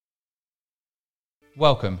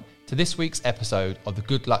Welcome to this week's episode of the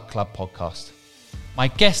Good Luck Club podcast. My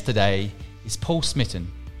guest today is Paul Smitten,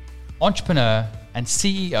 entrepreneur and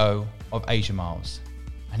CEO of Asia Miles,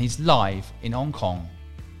 and he's live in Hong Kong.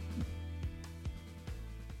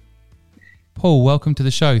 Paul, welcome to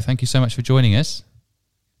the show. Thank you so much for joining us.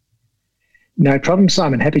 No problem,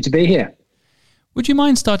 Simon. Happy to be here. Would you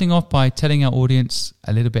mind starting off by telling our audience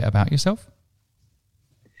a little bit about yourself?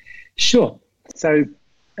 Sure. So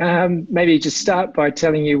maybe just start by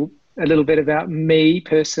telling you a little bit about me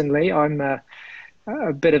personally. I'm a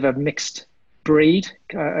bit of a mixed breed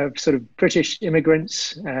of sort of British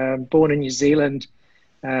immigrants, born in New Zealand,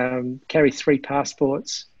 carry 3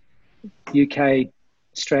 passports, UK,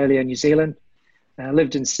 Australia, New Zealand.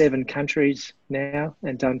 Lived in 7 countries now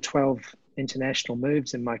and done 12 international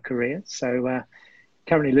moves in my career. So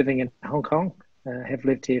currently living in Hong Kong, have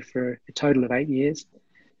lived here for a total of 8 years.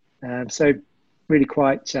 So really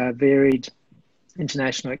quite varied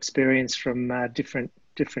international experience from different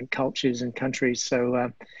cultures and countries. So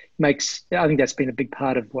I think that's been a big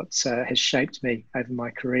part of what has shaped me over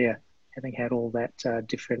my career, having had all that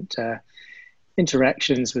different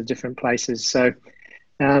interactions with different places. So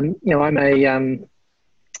I'd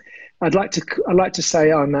like to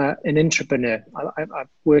say I'm an entrepreneur. I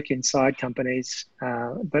work inside companies,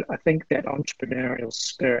 but I think that entrepreneurial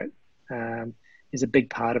spirit is a big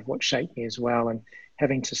part of what shaped me as well. And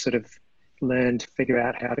having to sort of learn to figure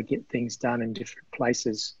out how to get things done in different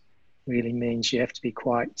places really means you have to be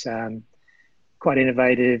quite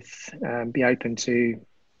innovative, be open to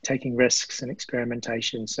taking risks and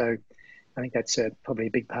experimentation. So I think that's probably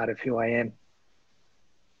a big part of who I am.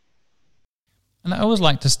 And I always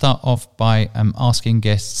like to start off by asking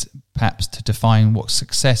guests perhaps to define what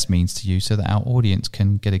success means to you so that our audience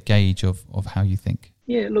can get a gauge of how you think.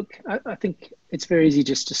 Yeah, look, I think it's very easy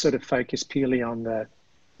just to sort of focus purely on the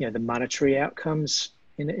monetary outcomes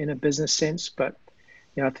in a business sense. But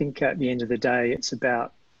I think at the end of the day, it's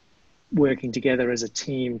about working together as a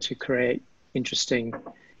team to create interesting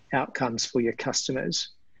outcomes for your customers.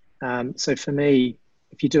 So for me,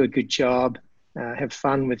 if you do a good job, have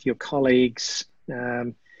fun with your colleagues,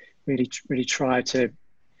 really try to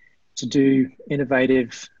do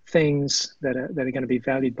innovative things that are going to be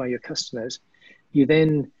valued by your customers, you'll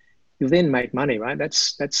then make money, right?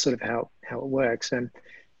 That's sort of how it works. And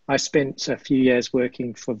I spent a few years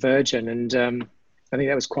working for Virgin, and I think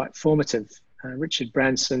that was quite formative. Richard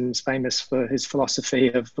Branson's famous for his philosophy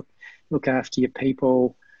of look after your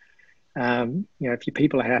people. If your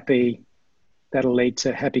people are happy, that'll lead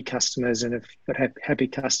to happy customers, and if you've got happy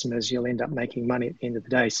customers, you'll end up making money at the end of the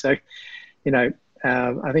day. So,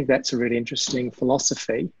 I think that's a really interesting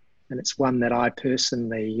philosophy, and it's one that I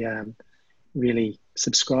personally really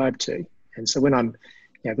subscribe to. And so when I'm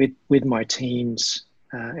with my teams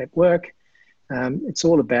at work, it's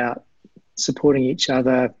all about supporting each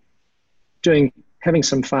other, having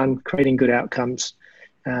some fun, creating good outcomes,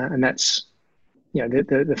 and that's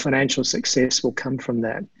the financial success will come from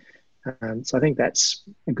that. So I think that's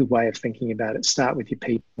a good way of thinking about it. Start with your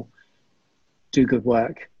people, do good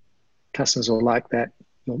work. Customers will like that.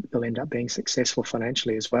 You'll end up being successful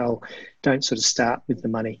financially as well. Don't sort of start with the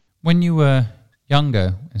money. When you were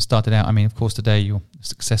younger and started out, I mean, of course, today you're a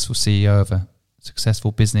successful CEO of a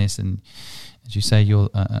successful business, and as you say, you're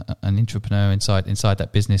an entrepreneur inside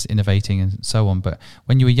that business, innovating and so on. But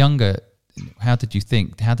when you were younger, how did you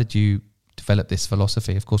think? How did you develop this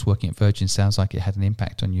philosophy? Of course, working at Virgin sounds like it had an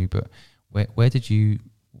impact on you, but what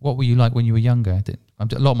were you like when you were younger?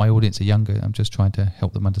 A lot of my audience are younger. I'm just trying to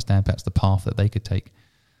help them understand perhaps the path that they could take.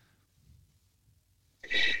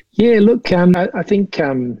 Yeah, look, I think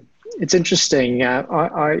it's interesting.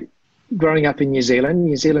 I growing up in New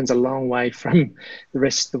Zealand's a long way from the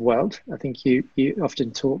rest of the world. I think you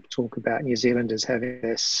often talk about New Zealand as having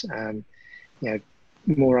this,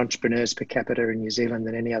 more entrepreneurs per capita in New Zealand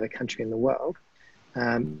than any other country in the world.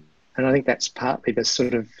 And I think that's partly the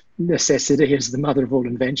sort of necessity as the mother of all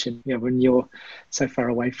invention. When you're so far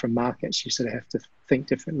away from markets, you sort of have to think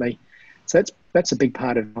differently. So that's a big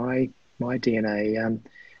part of my DNA,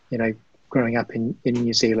 growing up in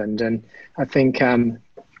New Zealand. And I think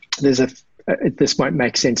this won't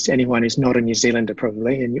make sense to anyone who's not a New Zealander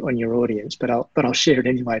probably on your audience, but I'll share it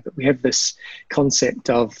anyway. But we have this concept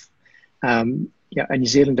of a New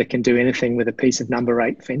Zealander can do anything with a piece of number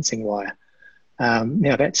 8 fencing wire. Now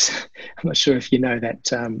I'm not sure if you know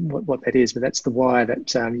that what that is, but that's the wire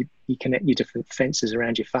that you connect your different fences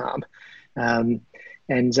around your farm.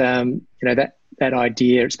 That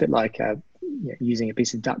idea, it's a bit like using a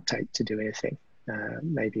piece of duct tape to do anything,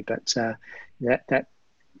 maybe, but that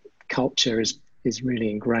culture is really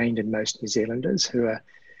ingrained in most New Zealanders who are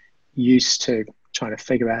used to trying to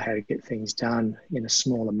figure out how to get things done in a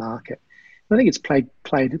smaller market. I think it's played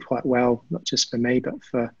quite well, not just for me, but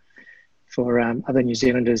for other New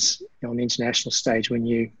Zealanders on the international stage, when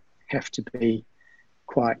you have to be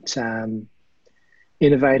quite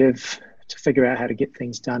innovative to figure out how to get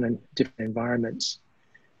things done in different environments.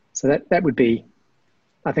 So that would be,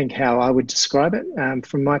 I think, how I would describe it.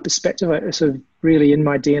 From my perspective, it's sort of really in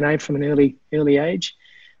my DNA from an early age.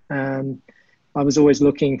 I was always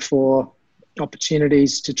looking for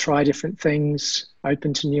opportunities to try different things,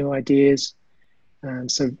 open to new ideas.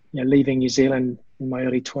 So, leaving New Zealand in my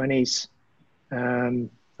early 20s,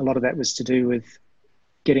 a lot of that was to do with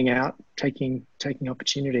getting out, taking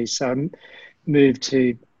opportunities. So I moved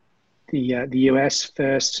to the US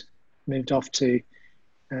first, moved off to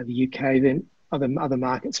the UK, then other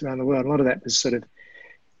markets around the world. A lot of that was sort of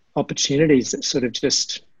opportunities that sort of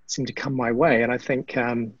just seemed to come my way. And I think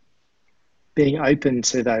being open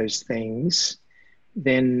to those things,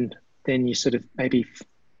 then you sort of maybe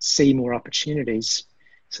see more opportunities.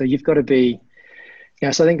 So you've got to be,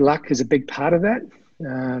 so I think luck is a big part of that.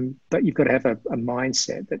 But you've got to have a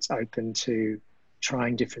mindset that's open to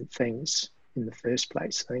trying different things in the first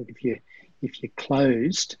place. I think if you're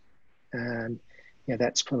closed,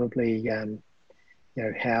 that's probably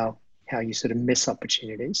how you sort of miss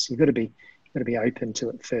opportunities. You've got to be open to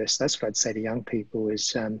it first. That's what I'd say to young people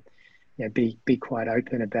is be quite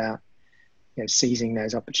open about seizing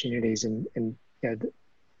those opportunities, and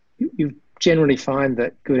you generally find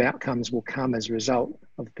that good outcomes will come as a result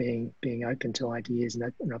of being open to ideas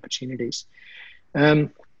and opportunities.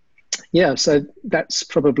 So that's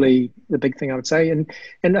probably the big thing I would say.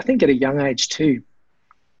 And I think at a young age too,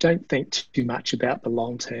 don't think too much about the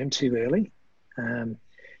long term too early.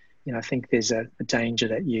 I think there's a danger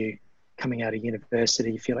that you coming out of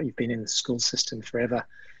university, you feel like you've been in the school system forever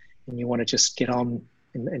and you want to just get on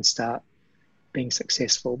and start being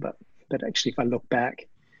successful. But actually, if I look back,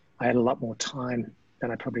 I had a lot more time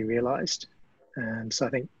than I probably realized. So I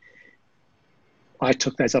think I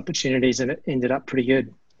took those opportunities and it ended up pretty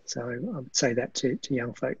good. So I would say that to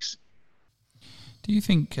young folks. Do you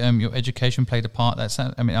think your education played a part?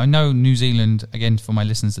 I know New Zealand, again, for my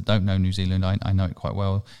listeners that don't know New Zealand, I know it quite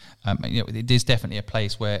well. It is definitely a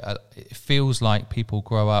place where it feels like people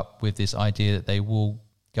grow up with this idea that they will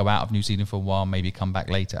go out of New Zealand for a while, maybe come back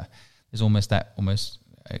later. There's almost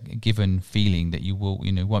a given feeling that you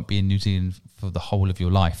won't be in New Zealand for the whole of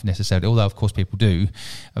your life necessarily, although of course people do.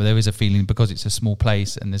 There is a feeling, because it's a small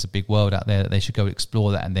place and there's a big world out there, that they should go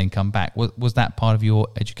explore that and then come back. Was that part of your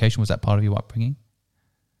education? Was that part of your upbringing?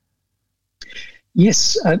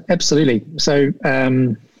 Yes, absolutely. So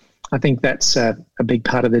I think that's a big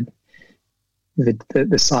part of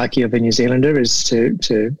the psyche of a New Zealander, is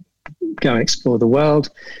to go and explore the world.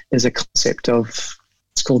 There's a concept of,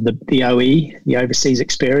 it's called the OE, the overseas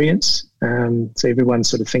experience. So everyone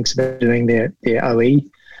sort of thinks about doing their OE,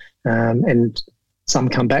 and some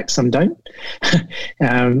come back, some don't.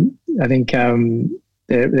 I think I'm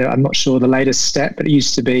not sure the latest stat, but it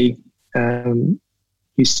used to be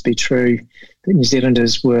true that New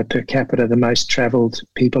Zealanders were per capita the most travelled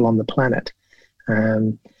people on the planet.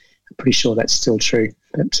 I'm pretty sure that's still true,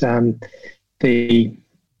 but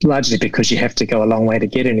largely because you have to go a long way to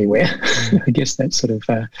get anywhere. I guess that sort of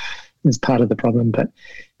is part of the problem. But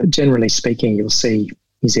generally speaking, you'll see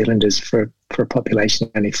New Zealanders for a population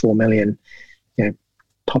of only 4 million,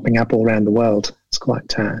 popping up all around the world. It's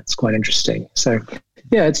quite interesting. So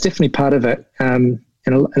yeah, it's definitely part of it. And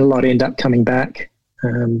a lot end up coming back.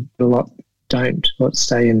 A lot don't. A lot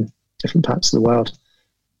stay in different parts of the world.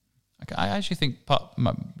 Okay, I actually think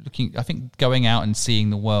I think going out and seeing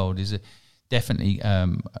the world is definitely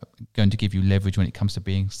going to give you leverage when it comes to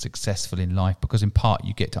being successful in life, because in part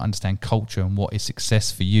you get to understand culture and what is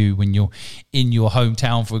success for you when you're in your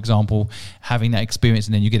hometown, for example, having that experience,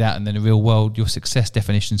 and then you get out and then the real world, your success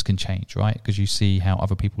definitions can change, right? Because you see how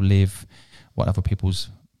other people live, what other people's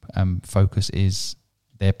focus is,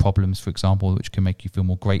 their problems, for example, which can make you feel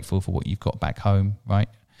more grateful for what you've got back home, right?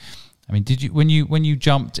 I mean, did you when you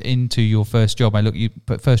jumped into your first job?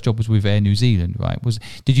 First job was with Air New Zealand, right?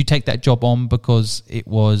 Did you take that job on because it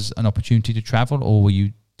was an opportunity to travel, or were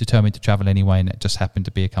you determined to travel anyway, and it just happened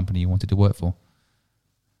to be a company you wanted to work for?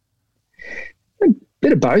 A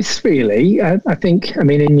bit of both, really. I think, in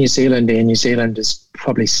New Zealand, Air New Zealand is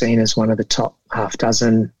probably seen as one of the top half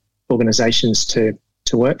dozen organisations to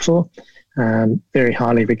work for. Very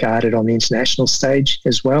highly regarded on the international stage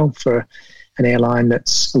as well, for an airline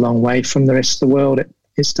that's a long way from the rest of the world.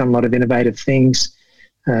 It's done a lot of innovative things.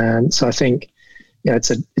 So I think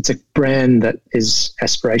it's a brand that is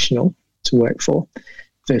aspirational to work for,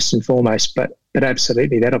 first and foremost. But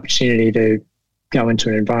absolutely, that opportunity to go into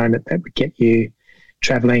an environment that would get you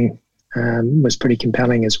traveling was pretty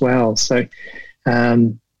compelling as well. So,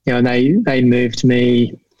 and they moved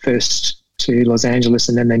me first to Los Angeles,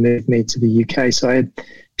 and then they moved me to the UK. So I had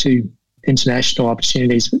 2 international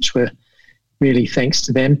opportunities, which were really thanks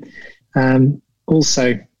to them. Also,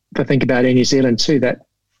 if I think about Air New Zealand too, that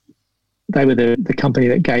they were the company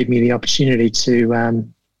that gave me the opportunity to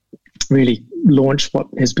really launch what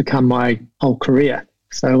has become my whole career.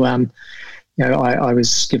 So, I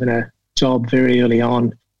was given a job very early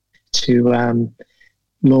on to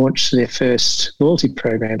launch their first loyalty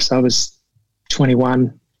program. So I was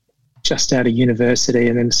 21, just out of university,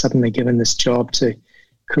 and then suddenly given this job to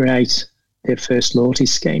create their first loyalty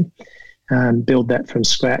scheme, build that from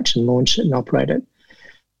scratch and launch it and operate it.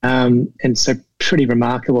 And so pretty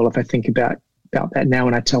remarkable if I think about that now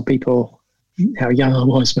when I tell people how young I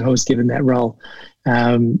was when I was given that role.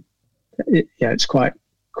 It's quite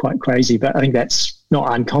crazy, but I think that's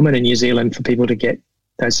not uncommon in New Zealand for people to get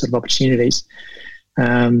those sort of opportunities.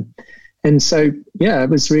 And so, it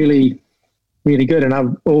was really, really good. And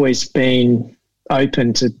I've always been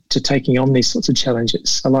open to taking on these sorts of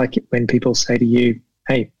challenges. I like it when people say to you,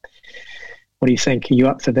 hey, what do you think? Are you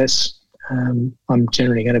up for this? I'm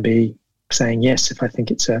generally going to be saying yes if I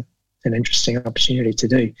think it's an interesting opportunity to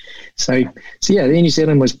do. So Air New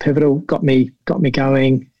Zealand was pivotal, got me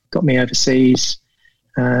going, got me overseas,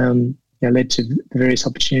 led to the various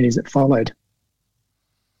opportunities that followed.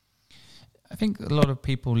 I think a lot of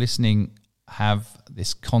people listening have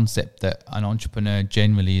this concept that an entrepreneur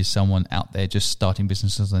generally is someone out there just starting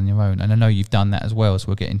businesses on their own. And I know you've done that as well, so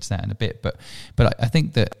we'll get into that in a bit. But I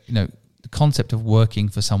think that, the concept of working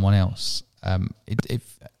for someone else,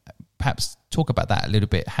 if perhaps talk about that a little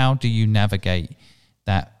bit. How do you navigate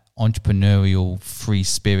that entrepreneurial free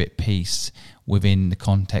spirit piece within the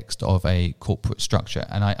context of a corporate structure?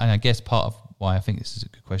 And I guess part of why I think this is a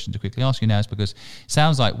good question to quickly ask you now is because it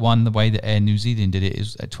sounds like, one, the way that Air New Zealand did it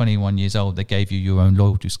is at 21 years old, they gave you your own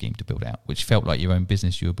loyalty scheme to build out, which felt like your own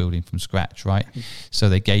business you were building from scratch, right? Mm-hmm. So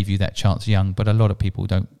they gave you that chance young, but a lot of people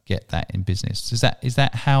don't get that in business. Is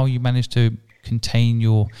that how you managed to contain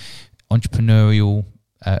your entrepreneurial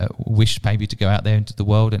wish maybe to go out there into the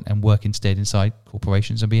world and work instead inside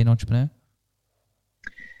corporations and be an entrepreneur?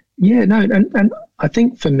 Yeah, no, and I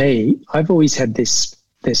think for me, I've always had this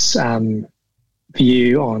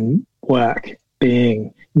view on work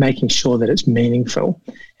being making sure that it's meaningful.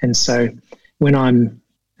 And so when I'm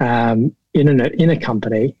in a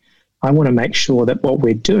company, I want to make sure that what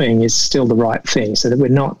we're doing is still the right thing, so that we're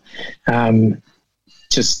not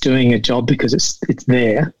just doing a job because it's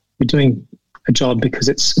there. We're doing a job because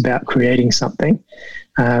it's about creating something.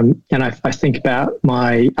 And I think about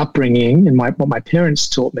my upbringing and what my parents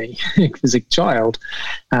taught me as a child.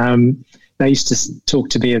 They used to talk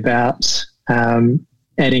to me about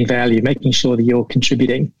adding value, making sure that you're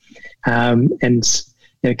contributing. And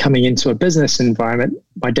coming into a business environment,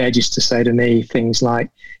 my dad used to say to me things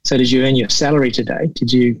like, so did you earn your salary today?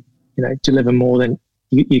 Did you deliver more than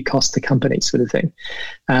you cost the company, sort of thing?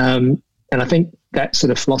 And I think that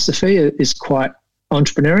sort of philosophy is quite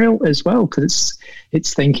entrepreneurial as well, because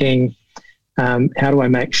it's thinking, how do I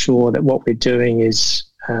make sure that what we're doing is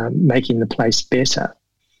making the place better?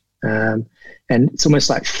 And it's almost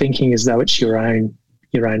like thinking as though it's your own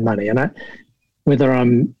money. And whether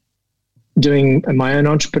I'm doing my own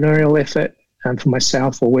entrepreneurial effort for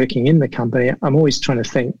myself or working in the company, I'm always trying to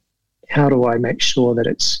think, how do I make sure that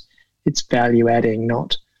it's value adding,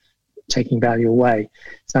 not taking value away?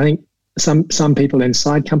 So I think some people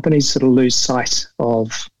inside companies sort of lose sight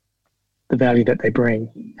of the value that they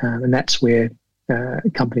bring, and that's where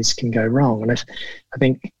companies can go wrong. And I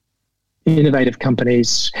think innovative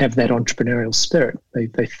companies have that entrepreneurial spirit.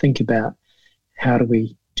 They think about, how do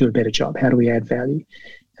we do a better job? How do we add value?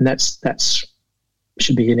 And that's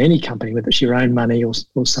should be in any company, whether it's your own money or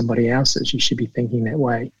somebody else's. You should be thinking that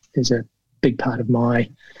way. There's a big part of my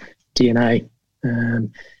DNA,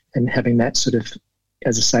 and having that sort of,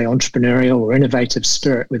 as I say, entrepreneurial or innovative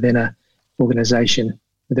spirit within an organization,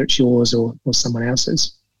 whether it's yours or someone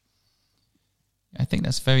else's. I think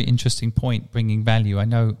that's a very interesting point, bringing value. I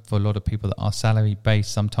know for a lot of people that are salary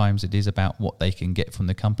based, sometimes it is about what they can get from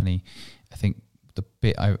the company. I think the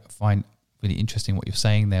bit I find really interesting what you're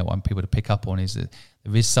saying there, what I want people to pick up on, is that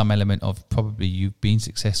there is some element of probably you've been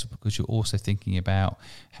successful because you're also thinking about,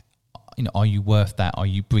 are you worth that? Are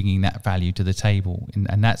you bringing that value to the table?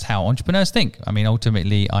 And that's how entrepreneurs think. I mean,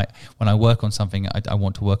 ultimately, when I work on something, I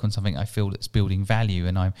want to work on something I feel that's building value,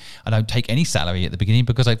 and I don't take any salary at the beginning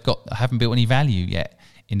because I haven't built any value yet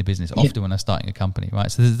in the business, often when I'm starting a company,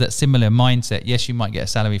 right? So there's that similar mindset. Yes, you might get a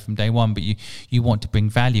salary from day one, but you want to bring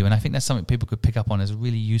value. And I think that's something people could pick up on as a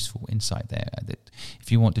really useful insight there. That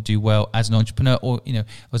if you want to do well as an entrepreneur, or, you know,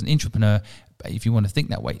 as an intrapreneur, if you want to think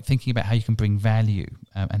that way, thinking about how you can bring value,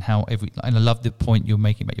 and how and I love the point you're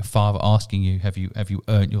making about your father asking you, have you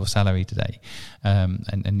earned your salary today?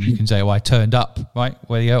 And you can say, oh, I turned up, right?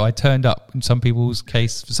 Well, you go, I turned up. In some people's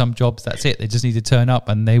case, for some jobs, that's it. They just need to turn up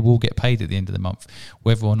and they will get paid at the end of the month,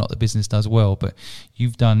 whether or not the business does well. But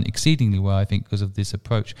you've done exceedingly well, I think, because of this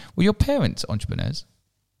approach. Were your parents entrepreneurs?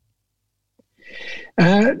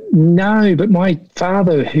 No, but my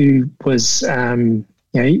father, who was...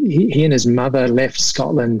 he and his mother left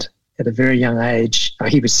Scotland at a very young age.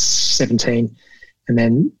 He was 17, and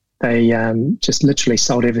then they just literally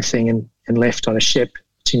sold everything and left on a ship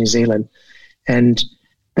to New Zealand. And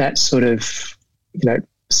that sort of, you know,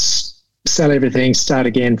 sell everything, start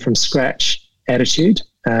again from scratch attitude.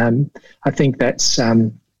 I think that's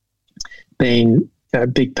been a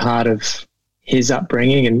big part of his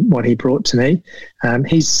upbringing and what he brought to me.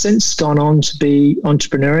 He's since gone on to be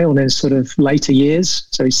entrepreneurial in his sort of later years.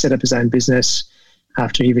 So he set up his own business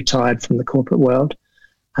after he retired from the corporate world.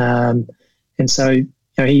 And so, you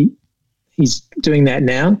know, he's doing that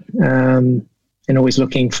now, and always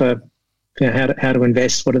looking for, you know, how to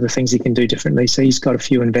invest, what are the things he can do differently. So he's got a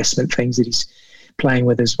few investment things that he's playing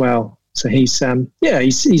with as well. So he's an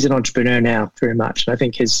entrepreneur now very much. And I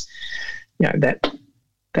think his, you know,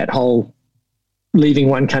 that whole leaving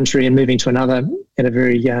one country and moving to another at a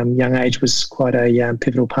very young age was quite a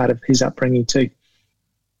pivotal part of his upbringing too.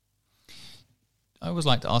 I always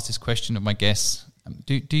like to ask this question of my guests.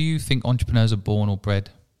 Do you think entrepreneurs are born or bred?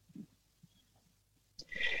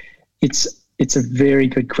 It's a very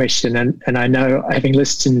good question, and I know, having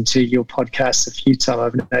listened to your podcast a few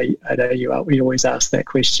times, I know we always ask that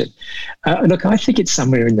question. Look, I think it's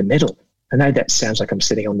somewhere in the middle. I know that sounds like I'm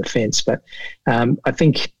sitting on the fence, but I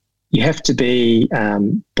think you have to be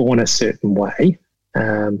born a certain way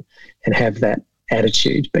and have that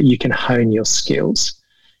attitude, but you can hone your skills.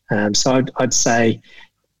 So I'd say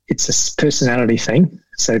it's a personality thing.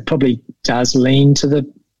 So it probably does lean to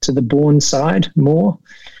the born side more,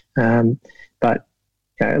 but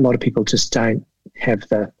you know, a lot of people just don't have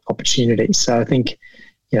the opportunity. So I think,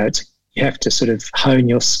 you know, you have to sort of hone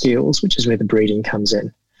your skills, which is where the breeding comes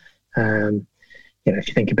in. You know, if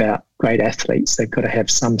you think about great athletes, they've got to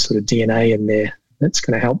have some sort of DNA in there that's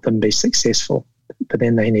going to help them be successful. But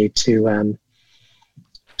then they need to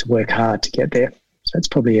work hard to get there. So it's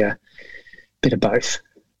probably a bit of both.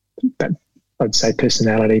 But I'd say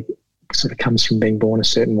personality sort of comes from being born a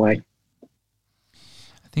certain way.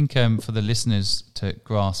 I think for the listeners to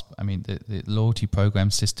grasp, I mean, the loyalty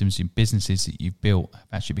program systems and businesses that you've built have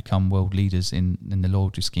actually become world leaders in the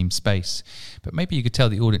loyalty scheme space. But maybe you could tell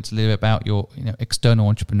the audience a little bit about your, you know, external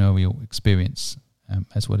entrepreneurial experience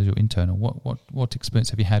as well as your internal. What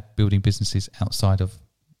experience have you had building businesses outside of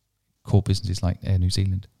core businesses like Air New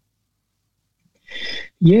Zealand?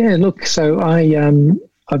 Yeah, look, so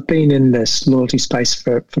I've been in this loyalty space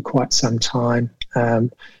for quite some time,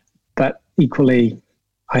 but equally,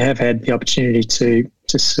 I have had the opportunity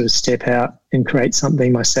to sort of step out and create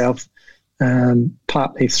something myself,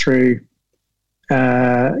 partly through you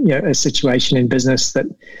know, a situation in business that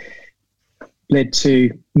led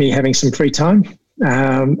to me having some free time,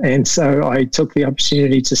 and so I took the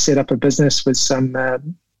opportunity to set up a business with some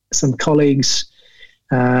colleagues,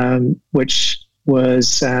 which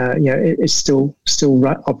was you know, it's still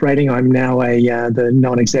operating. I'm now the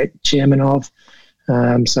non-exec chairman of,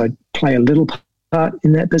 so I play a little part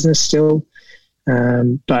in that business still,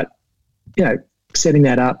 but you know, setting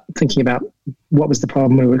that up, thinking about what was the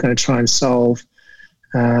problem we were going to try and solve,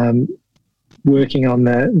 working on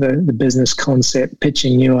the business concept,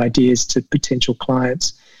 pitching new ideas to potential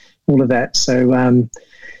clients, all of that. So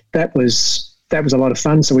that was a lot of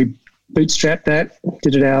fun. So we bootstrapped that,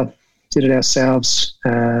 did it ourselves,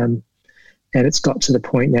 and it's got to the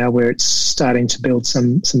point now where it's starting to build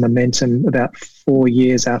some momentum about 4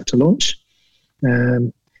 years after launch.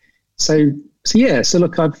 So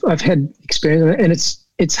look, I've had experience, and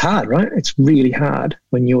it's hard, right? It's really hard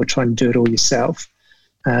when you're trying to do it all yourself.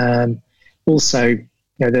 Also, you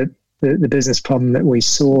know, the business problem that we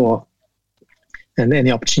saw, and then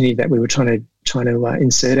the opportunity that we were trying to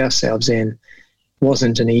insert ourselves in,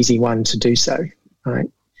 wasn't an easy one to do so, right?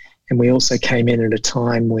 And we also came in at a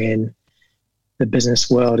time when the business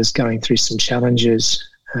world is going through some challenges,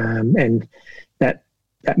 and that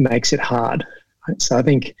makes it hard. Right? So I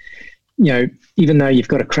think, you know, even though you've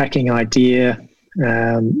got a cracking idea,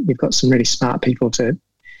 you've got some really smart people that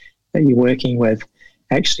you're working with,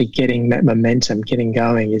 actually getting that momentum, getting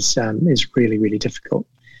going is really, really difficult.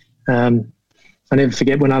 I never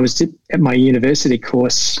forget when I was at my university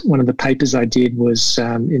course, one of the papers I did was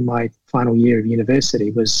in my final year of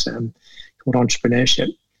university was called entrepreneurship.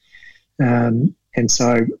 And so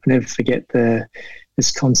I never forget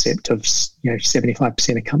this concept of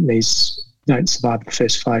 75% of companies don't survive the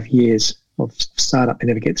first 5 years of startup. They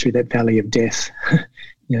never get through that valley of death,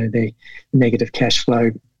 the negative cash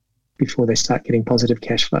flow before they start getting positive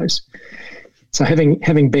cash flows. So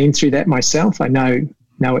having been through that myself, I know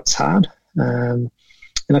it's hard. And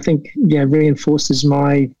I think reinforces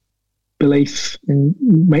my belief in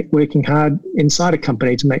working hard inside a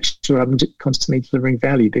company to make sure I'm constantly delivering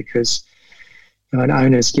value, because an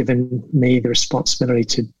owner has given me the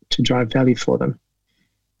responsibility to drive value for them.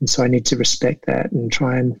 And so I need to respect that and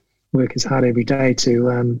try and work as hard every day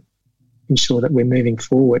to ensure that we're moving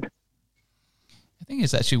forward. I think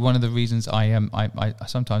it's actually one of the reasons I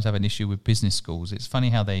sometimes have an issue with business schools. It's funny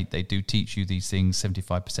how they do teach you these things.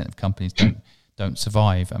 75% of companies don't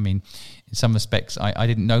survive. I mean, in some respects, I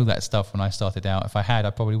didn't know that stuff when I started out. If I had,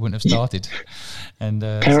 I probably wouldn't have started. And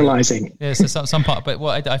paralyzing. So some part. But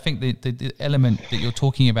what I think the element that you're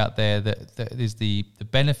talking about there that is the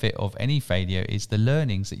benefit of any failure is the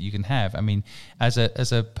learnings that you can have. I mean, as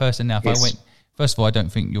a person now, if I went. First of all, I don't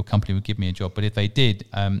think your company would give me a job, but if they did,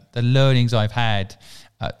 the learnings I've had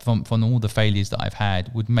from all the failures that I've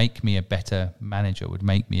had would make me a better manager, would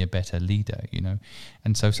make me a better leader,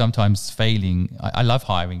 And so sometimes failing, I love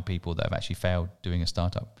hiring people that have actually failed doing a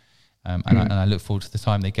startup. And I look forward to the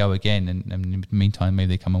time they go again, and in the meantime, maybe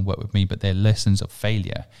they come and work with me, but their lessons of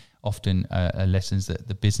failure often are lessons that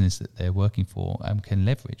the business that they're working for can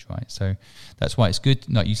leverage, right? So that's why it's good,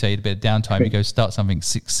 like you say, a bit of downtime, you go start something,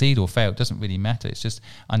 succeed or fail, it doesn't really matter. It's just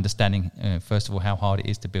understanding, first of all, how hard it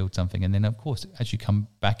is to build something. And then, of course, as you come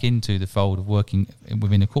back into the fold of working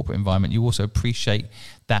within a corporate environment, you also appreciate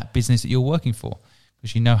that business that you're working for,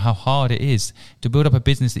 because you know how hard it is. To build up a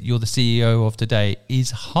business that you're the CEO of today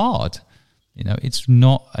is hard. It's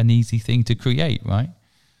not an easy thing to create, right?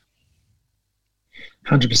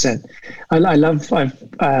 100%. I love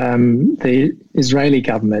the Israeli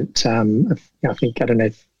government. I think, I don't know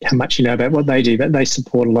how much you know about what they do, but they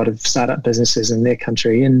support a lot of startup businesses in their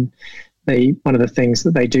country. And one of the things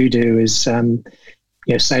that they do is,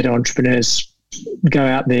 say to entrepreneurs, go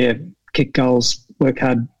out there, kick goals, work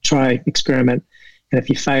hard, try, experiment. And if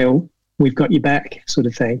you fail, we've got your back, sort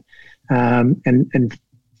of thing. And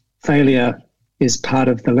failure is part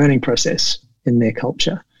of the learning process in their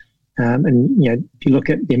culture. And if you look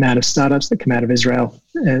at the amount of startups that come out of Israel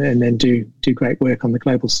and then do great work on the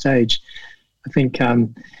global stage, I think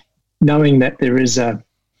knowing that there is a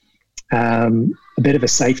bit of a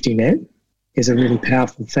safety net is a really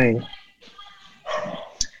powerful thing.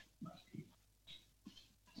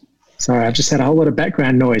 Sorry, I've just had a whole lot of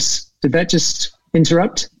background noise. Did that just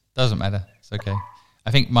interrupt? Doesn't matter. It's okay. I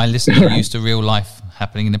think my listeners are used to real life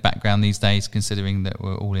happening in the background these days, considering that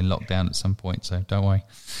we're all in lockdown at some point. So don't worry,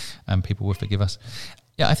 people will forgive us.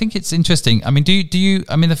 Yeah, I think it's interesting. I mean, do you?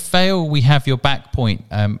 I mean, the fail, we have your back point.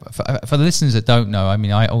 For the listeners that don't know, I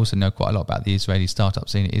mean, I also know quite a lot about the Israeli startup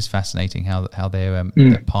scene. It is fascinating how they're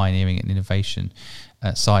pioneering an innovation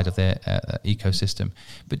side of their ecosystem.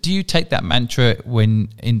 But do you take that mantra when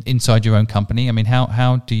inside your own company? I mean,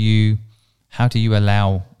 how do you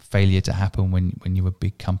allow failure to happen when you're a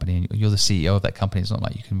big company and you're the CEO of that company? It's not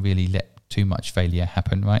like you can really let too much failure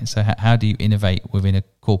happen, right? So how do you innovate within a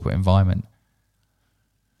corporate environment?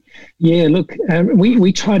 Yeah, look,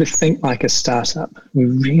 we try to think like a startup. We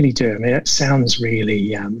really do. I mean, it sounds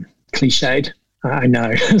really cliched. I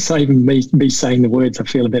know. So even me saying the words, I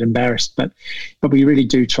feel a bit embarrassed, but we really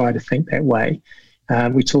do try to think that way.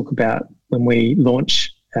 We talk about when we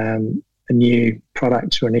launch a new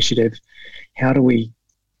product or initiative, how do we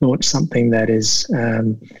launch something that is,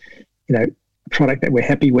 a product that we're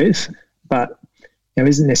happy with, but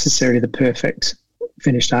isn't necessarily the perfect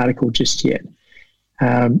finished article just yet.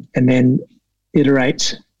 And then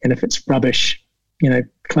iterate, and if it's rubbish,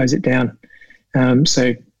 close it down.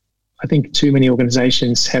 So I think too many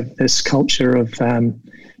organizations have this culture of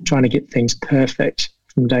trying to get things perfect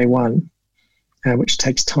from day one, which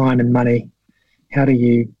takes time and money. How do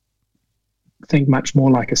you think much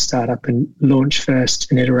more like a startup and launch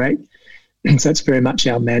first and iterate? And so that's very much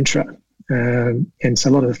our mantra. And so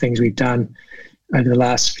a lot of the things we've done over the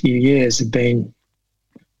last few years have been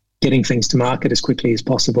getting things to market as quickly as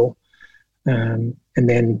possible, and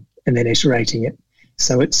then iterating it.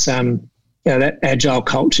 So it's that agile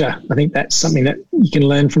culture. I think that's something that you can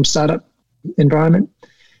learn from startup environment.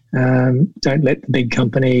 Don't let the big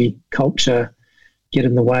company culture get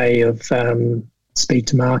in the way of speed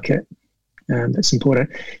to market. That's important.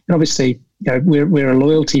 And obviously, we're a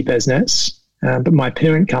loyalty business, but my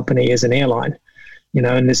parent company is an airline.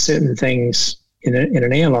 And there's certain things in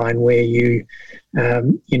an airline where you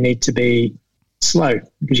need to be slow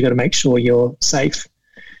because you've got to make sure you're safe.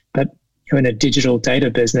 But in a digital data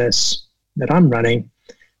business that I'm running,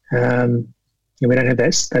 we don't have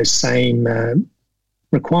those same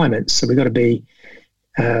requirements. So we've got to be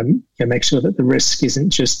make sure that the risk isn't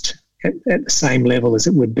just at the same level as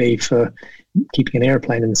it would be for keeping an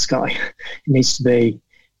airplane in the sky. It needs to be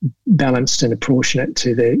balanced and apportionate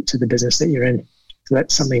to the business that you're in. So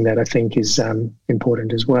that's something that I think is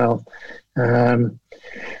important as well.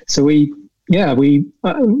 So we are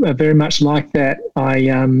very much like that. I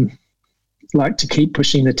like to keep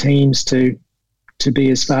pushing the teams to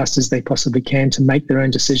be as fast as they possibly can, to make their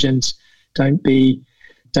own decisions. Don't be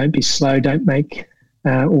slow. Don't make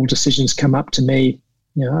all decisions come up to me.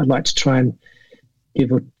 I'd like to try and give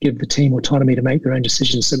the team autonomy to make their own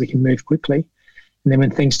decisions so we can move quickly. And then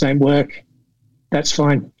when things don't work, that's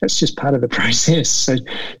fine. That's just part of the process. So I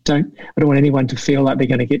don't want anyone to feel like they're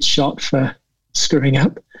going to get shot for screwing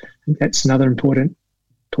up. I think that's another important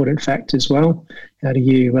fact as well. How do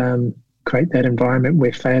you create that environment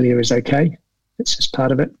where failure is okay? It's just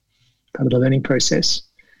part of it, part of the learning process.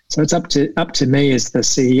 So it's up to me as the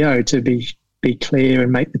CEO to be clear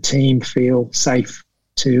and make the team feel safe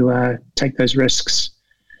to take those risks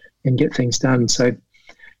and get things done. So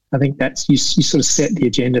I think that's you sort of set the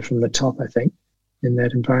agenda from the top, I think, in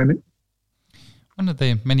that environment. One of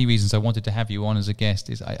the many reasons I wanted to have you on as a guest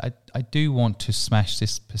is I do want to smash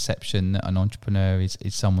this perception that an entrepreneur is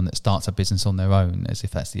someone that starts a business on their own, as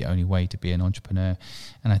if that's the only way to be an entrepreneur.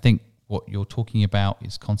 And I think what you're talking about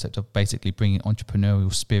is concept of basically bringing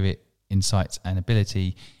entrepreneurial spirit, insights and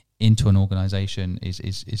ability into an organization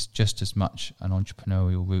is just as much an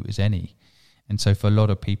entrepreneurial route as any. And so for a lot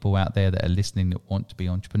of people out there that are listening that want to be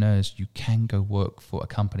entrepreneurs, you can go work for a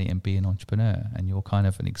company and be an entrepreneur. And you're kind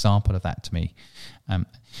of an example of that to me.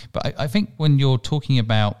 But I think when you're talking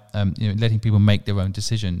about letting people make their own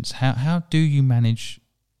decisions, how do you manage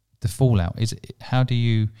the fallout? How do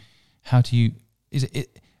you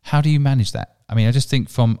manage that? I mean, I just think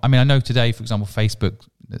I know today, for example, Facebook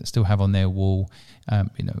still have on their wall,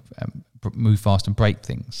 move fast and break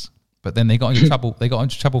things. But then they got into trouble. They got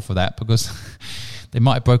into trouble for that because they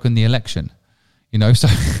might have broken the election, So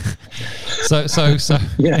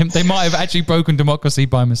yeah. They might have actually broken democracy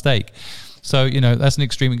by mistake. So that's an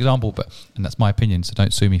extreme example, and that's my opinion. So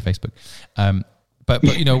don't sue me, Facebook. But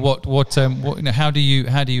how do you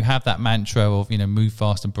have that mantra of move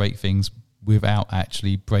fast and break things without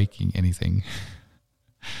actually breaking anything?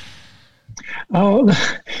 Oh,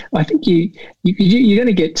 I think you're going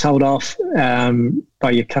to get told off by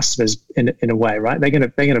your customers in a way, right? They're going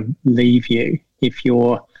to leave you if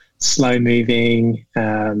you're slow moving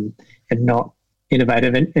and not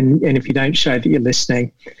innovative, and if you don't show that you're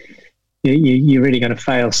listening, you're really going to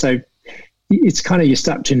fail. So it's kind of you're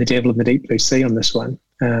stuck between the devil and the deep blue sea on this one.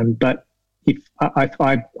 But if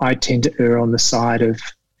I tend to err on the side of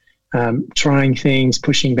trying things,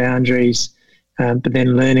 pushing boundaries. But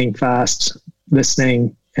then learning fast,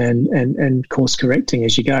 listening, and course correcting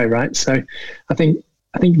as you go, right? So I think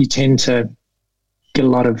you tend to get a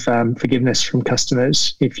lot of forgiveness from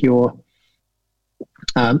customers if you're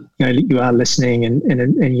you are listening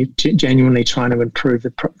and you're genuinely trying to improve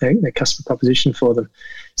the customer proposition for them.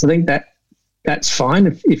 So I think that's fine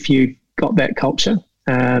if you got that culture.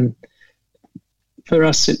 For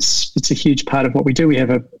us, it's a huge part of what we do. We have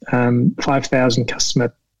a 5,000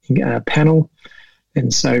 customer panel,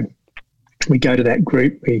 and so we go to that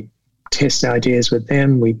group, we test ideas with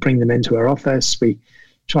them, we bring them into our office, we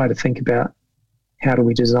try to think about how do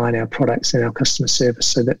we design our products and our customer service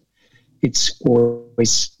so that it's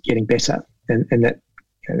always getting better and that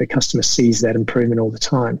the customer sees that improvement all the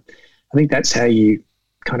time. I think that's how you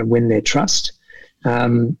kind of win their trust,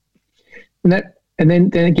 and then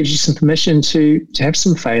it gives you some permission to have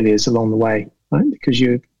some failures along the way, right? Because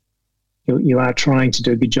you are trying to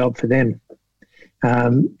do a good job for them.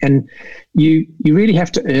 And you really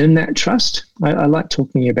have to earn that trust. I like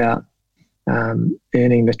talking about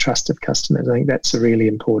earning the trust of customers. I think that's a really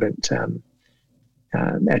important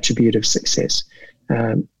attribute of success.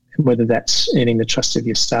 And whether that's earning the trust of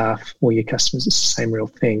your staff or your customers, it's the same real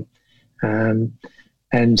thing. And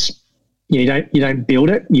you don't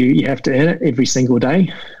build it. You have to earn it every single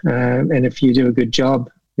day. And if you do a good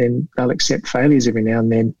job, then they'll accept failures every now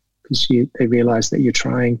and then because they realise that you're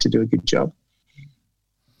trying to do a good job.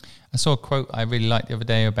 I saw a quote I really liked the other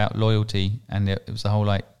day about loyalty, and it was the whole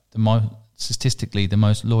statistically the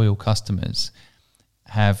most loyal customers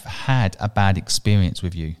have had a bad experience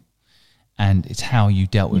with you, and it's how you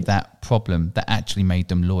dealt with that problem that actually made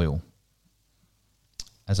them loyal,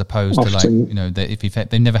 as opposed to like, you know, that if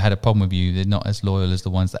they've never had a problem with you, they're not as loyal as the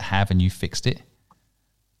ones that have and you fixed it,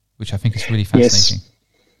 which I think is really fascinating.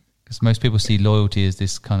 Because most people see loyalty as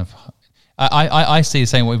this kind of, I see the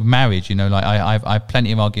same way with marriage, you know, like I have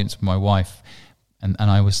plenty of arguments with my wife, and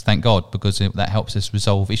I always thank God, because that helps us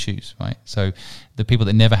resolve issues, right? So the people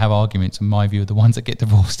that never have arguments, in my view, are the ones that get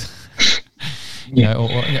divorced. Yeah,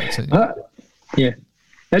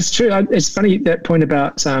 that's true. It's funny, that point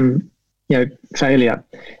about failure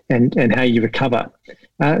and how you recover.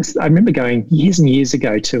 I remember going years and years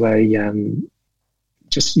ago to a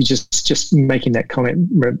just making that comment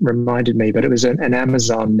reminded me, but it was an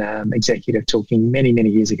Amazon executive talking many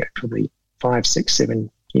years ago, probably 5, 6,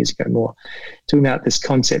 7 years ago more, talking about this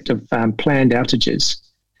concept of planned outages.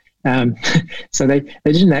 So they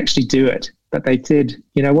didn't actually do it, but they said,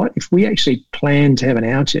 you know what, if we actually plan to have an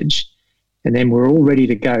outage and then we're all ready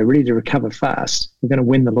to go, ready to recover fast, we're going to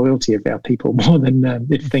win the loyalty of our people more than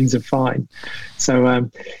if things are fine. So,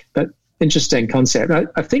 but interesting concept.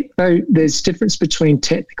 I think, though, there's difference between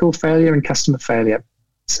technical failure and customer failure.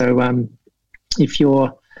 So if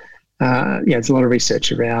you're, there's a lot of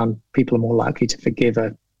research around people are more likely to forgive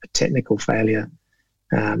a technical failure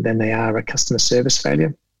than they are a customer service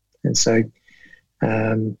failure. And so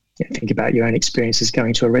think about your own experiences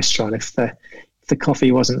going to a restaurant. If the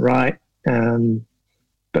coffee wasn't right,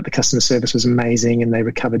 but the customer service was amazing and they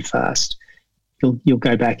recovered fast, you'll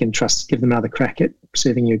go back and give them another crack at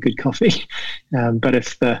serving you a good coffee. But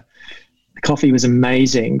if the coffee was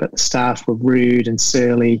amazing but the staff were rude and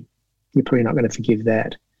surly, you're probably not going to forgive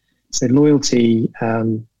that. So loyalty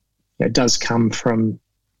does come from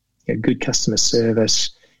good customer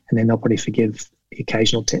service, and then they'll probably forgive the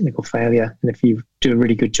occasional technical failure. And if you do a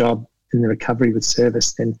really good job in the recovery with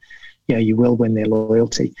service, then you will win their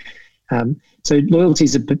loyalty. So loyalty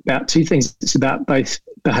is about two things. It's about both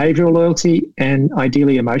behavioral loyalty and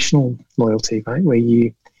ideally emotional loyalty, right? Where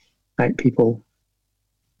you make people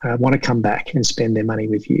want to come back and spend their money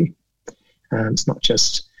with you. It's not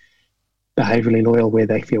just behaviorally loyal where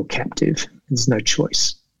they feel captive. There's no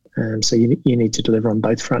choice. So you need to deliver on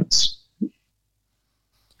both fronts.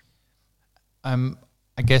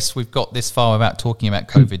 I guess we've got this far without talking about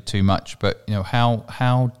COVID too much, but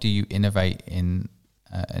how do you innovate in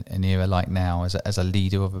an era like now as a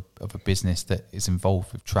leader of a business that is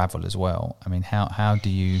involved with travel as well? I mean, how do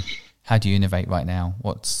you innovate right now?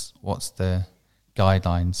 What's the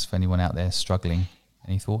guidelines for anyone out there struggling?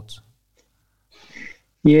 Any thoughts?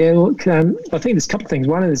 Yeah, look, I think there's a couple of things.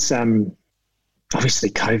 One is obviously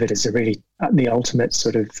COVID is really the ultimate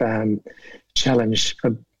sort of challenge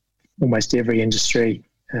for almost every industry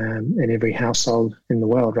and every household in the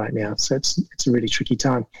world right now. So it's a really tricky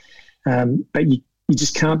time. But you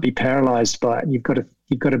just can't be paralyzed by it. You've got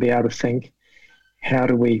to be able to think, how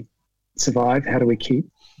do we survive? How do we keep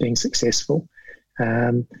being successful?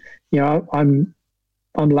 I'm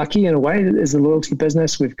lucky in a way that as a loyalty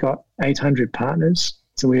business, we've got 800 partners.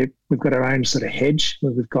 So we've got our own sort of hedge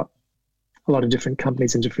where we've got a lot of different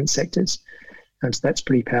companies in different sectors. So that's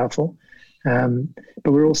pretty powerful.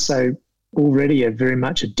 But we're also already very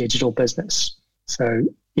much a digital business. So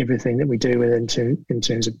everything that we do in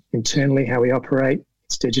terms of internally how we operate,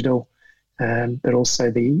 it's digital, but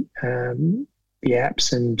also the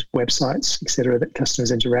apps and websites, etc., that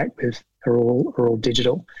customers interact with are all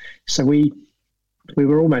digital. So we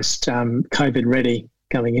were almost COVID ready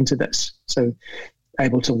going into this. So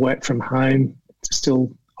able to work from home, to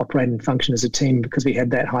still operate and function as a team because we had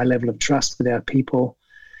that high level of trust with our people.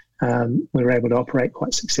 We were able to operate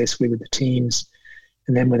quite successfully with the teams.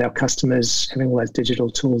 And then with our customers, having all those digital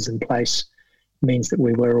tools in place means that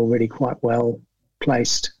we were already quite well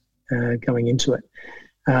placed going into it.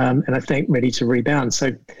 And I think ready to rebound.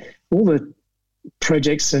 So all the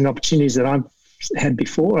projects and opportunities that I've had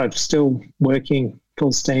before, I'm still working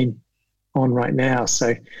full steam on right now.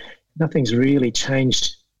 So nothing's really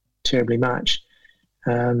changed terribly much.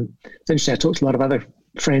 It's interesting, I talked to a lot of other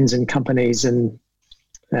friends and companies, and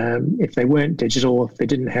if they weren't digital, if they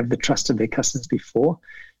didn't have the trust of their customers before,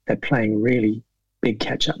 they're playing really big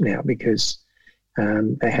catch up now because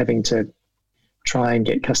they're having to try and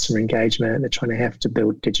get customer engagement. They're trying to have to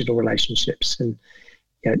build digital relationships, and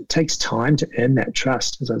it takes time to earn that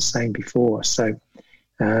trust, as I was saying before. So,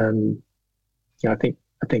 I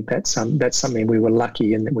think that's something we were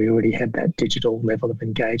lucky in, that we already had that digital level of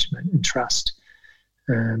engagement and trust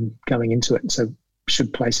going into it. So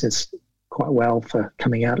should place us quite well for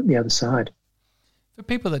coming out at the other side. For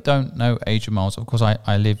people that don't know Asia Miles, of course,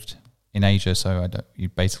 I lived in Asia, so you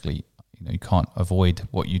basically, you can't avoid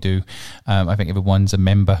what you do. I think everyone's a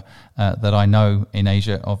member that I know in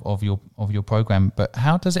Asia of your program. But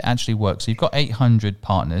how does it actually work? So you've got 800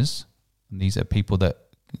 partners, and these are people that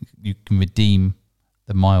you can redeem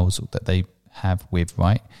the miles that they have with,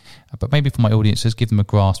 right? But maybe for my audience, just give them a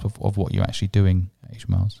grasp of what you're actually doing at Asia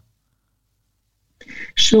Miles.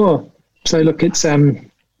 Sure. So look, it's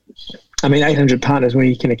 800 partners where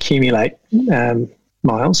you can accumulate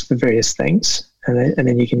miles for various things, and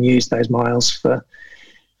then you can use those miles for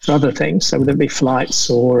other things. So whether it be flights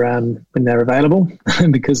or when they're available,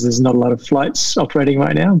 because there's not a lot of flights operating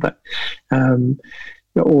right now, but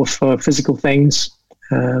or for physical things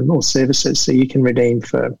or services. So you can redeem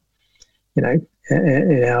for,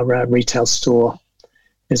 in our retail store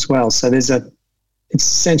as well. So it's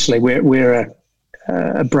essentially we're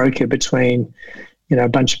a broker between, a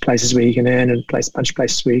bunch of places where you can earn and a bunch of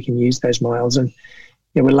places where you can use those miles. And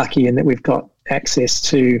we're lucky in that we've got access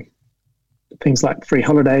to things like free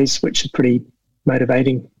holidays, which are pretty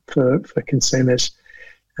motivating for consumers.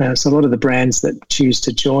 So a lot of the brands that choose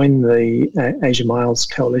to join the Asia Miles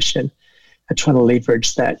Coalition are trying to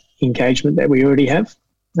leverage that engagement that we already have.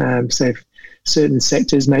 So if certain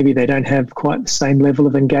sectors, maybe they don't have quite the same level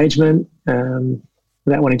of engagement,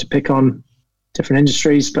 without wanting to pick on different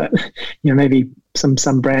industries, but maybe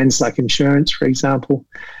some brands like insurance, for example,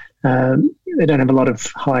 they don't have a lot of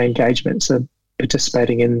high engagement. So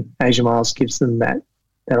participating in Asia Miles gives them that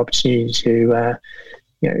opportunity to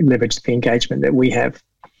leverage the engagement that we have.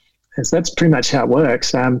 And so that's pretty much how it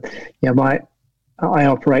works. I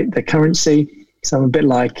operate the currency, so I'm a bit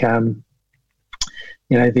like the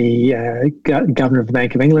governor of the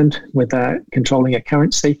Bank of England with controlling a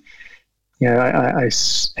currency. I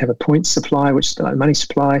have a points supply, which is like money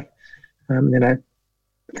supply. Then I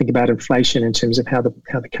think about inflation in terms of how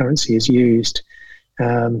the currency is used.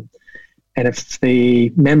 And if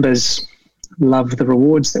the members love the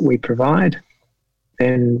rewards that we provide,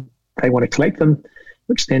 then they want to collect them,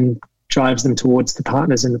 which then drives them towards the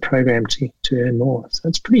partners in the program to earn more. So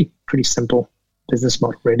it's pretty simple business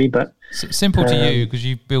model, really. But simple to you because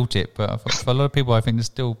you've built it, but for a lot of people, I think they're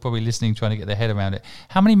still probably listening, trying to get their head around it.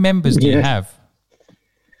 How many members do you have?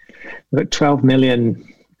 We've got 12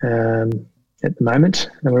 million at the moment,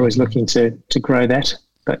 and we're always looking to grow that.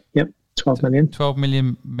 But 12 million. 12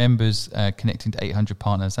 million members connecting to 800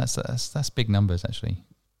 partners. That's big numbers, actually.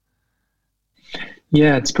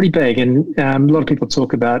 Yeah, it's pretty big, and a lot of people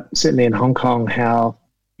talk about, certainly in Hong Kong, how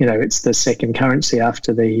it's the second currency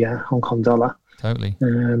after the Hong Kong dollar. Totally.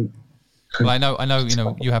 Well, I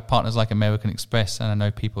know. You have partners like American Express, and I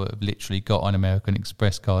know people that have literally got an American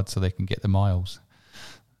Express card so they can get the miles.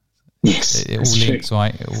 Yes, it all links, true.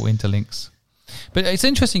 Right? It all interlinks. But it's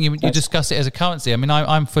interesting you discuss it as a currency. I mean,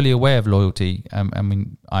 I'm fully aware of loyalty.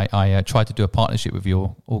 I tried to do a partnership with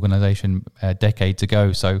your organisation decades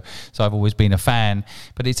ago, so I've always been a fan.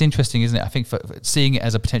 But it's interesting, isn't it? I think for seeing it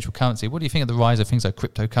as a potential currency. What do you think of the rise of things like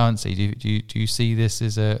cryptocurrency? Do you see this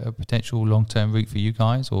as a potential long-term route for you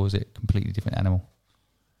guys, or is it a completely different animal?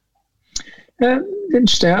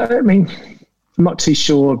 Interesting. I mean, I'm not too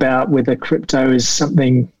sure about whether crypto is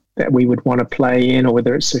something that we would want to play in, or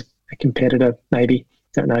whether it's a competitor, maybe,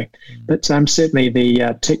 don't know. But certainly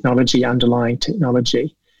the underlying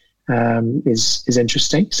technology is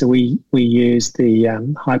interesting. So we use the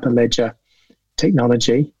Hyperledger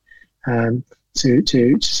technology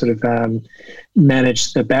to sort of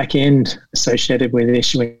manage the back end associated with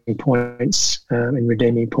issuing points and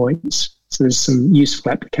redeeming points. So there's some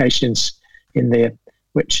useful applications in there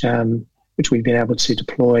which we've been able to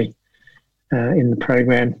deploy in the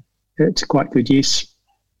program to quite good use.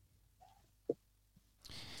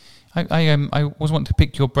 I always want to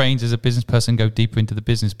pick your brains as a business person, go deeper into the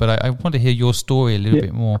business, but I want to hear your story a little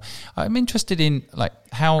bit more. I'm interested in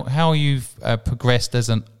how you've progressed as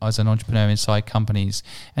an entrepreneur inside companies,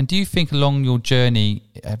 and do you think along your journey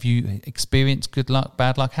have you experienced good luck,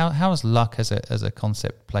 bad luck? How has luck as a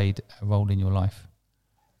concept played a role in your life?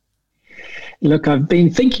 Look, I've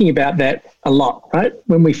been thinking about that a lot. Right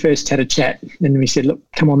when we first had a chat, and we said, "Look,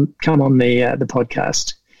 come on the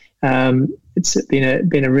podcast." It's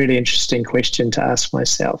been a really interesting question to ask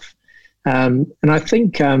myself, and I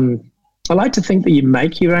think I like to think that you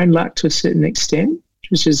make your own luck to a certain extent,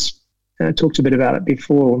 which is I talked a bit about it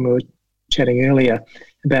before when we were chatting earlier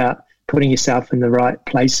about putting yourself in the right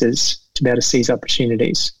places to be able to seize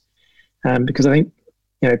opportunities, because I think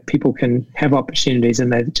people can have opportunities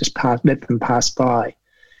and they just let them pass by,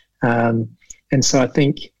 and so I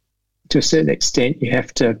think to a certain extent you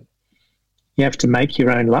have to make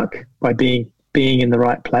your own luck by being in the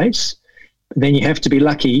right place. But then you have to be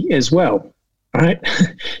lucky as well, right?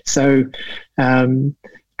 So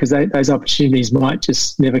because those opportunities might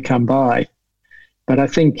just never come by. But I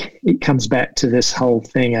think it comes back to this whole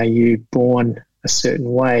thing: are you born a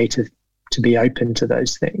certain way to be open to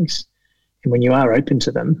those things? And when you are open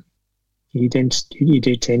to them, you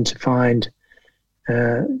do tend to find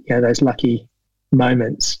those lucky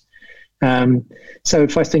moments. So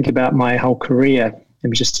if I think about my whole career,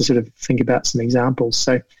 and just to sort of think about some examples,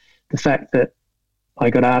 so the fact that I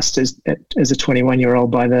got asked as a 21-year-old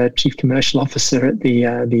by the chief commercial officer at the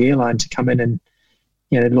airline to come in and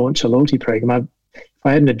launch a loyalty program. If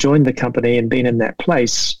I hadn't joined the company and been in that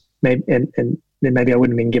place, maybe then maybe I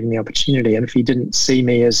wouldn't have been given the opportunity. And if he didn't see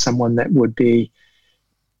me as someone that would be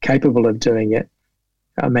capable of doing it,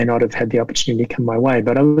 I may not have had the opportunity come my way.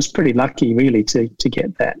 But I was pretty lucky, really, to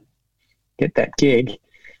get that gig.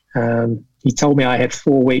 He told me I had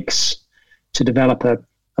 4 weeks to develop a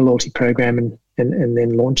loyalty program and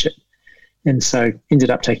then launch it. And so ended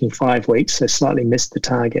up taking 5 weeks, so slightly missed the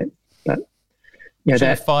target. But should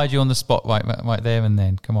have fired you on the spot right there and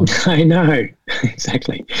then. Come on. I know,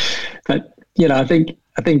 exactly. But I think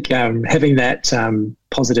having that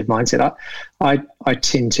positive mindset, I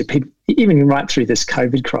tend to, even right through this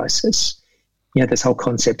COVID crisis, this whole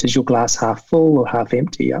concept, is your glass half full or half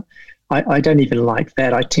empty? I don't even like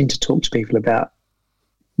that. I tend to talk to people about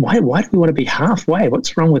why do we want to be halfway?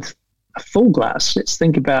 What's wrong with a full glass? Let's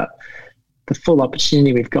think about the full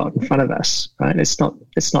opportunity we've got in front of us, right? Let's not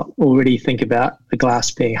already think about the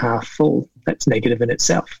glass being half full. That's negative in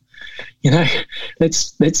itself.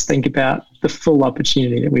 Let's think about the full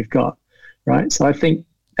opportunity that we've got, right? So I think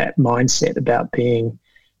that mindset about being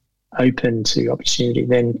open to opportunity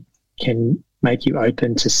then can make you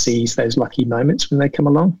open to seize those lucky moments when they come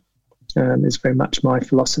along. Is very much my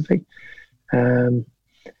philosophy. So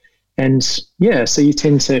you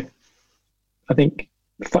tend to, I think,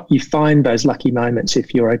 you find those lucky moments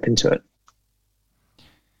if you're open to it.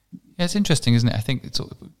 Yeah, it's interesting, isn't it? I think it's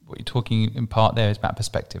what you're talking in part there is about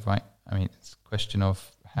perspective, right? I mean, it's a question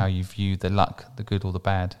of how you view the luck, the good or the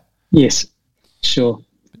bad. Yes, sure.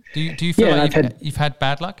 Do you feel like you've had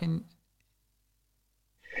bad luck in?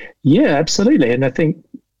 Yeah, absolutely, and I think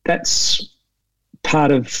that's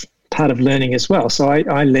part of learning as well. So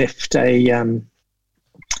I left a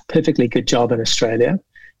perfectly good job in Australia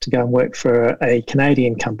to go and work for a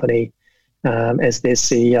Canadian company as their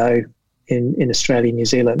CEO in Australia and New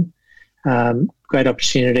Zealand. Great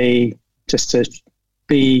opportunity just to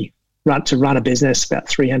run a business, about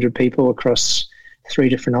 300 people across 3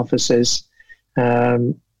 different offices.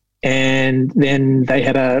 And then they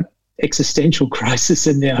had a existential crisis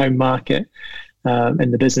in their home market,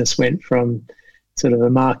 and the business went from sort of a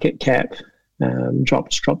market cap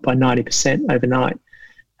dropped by 90% overnight.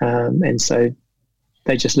 And so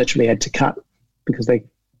they just literally had to cut because they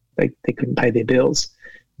couldn't pay their bills.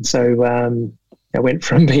 And so I went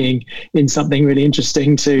from being in something really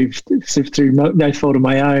interesting to, through no fault of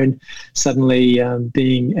my own, suddenly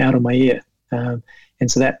being out of my ear. And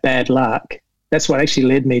so that bad luck, that's what actually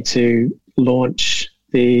led me to launch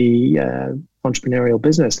the entrepreneurial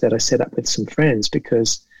business that I set up with some friends,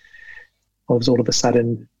 because I was all of a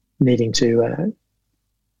sudden needing to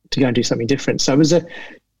go and do something different. So it was a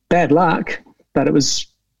bad luck, but it was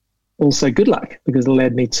also good luck because it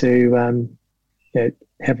led me to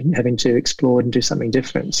having to explore and do something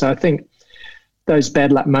different. So I think those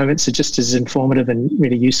bad luck moments are just as informative and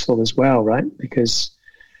really useful as well, right? Because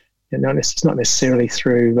it's not necessarily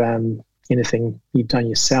through anything you've done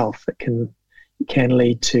yourself that can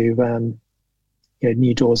lead to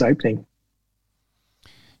new doors opening.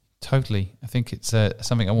 Totally. I think it's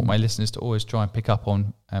something I want my listeners to always try and pick up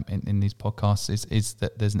on in these podcasts is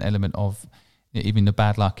that there's an element of even the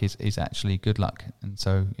bad luck is actually good luck. And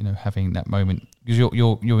so, having that moment, because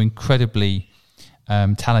you're incredibly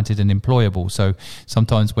talented and employable. So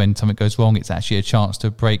sometimes when something goes wrong, it's actually a chance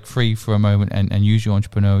to break free for a moment and use your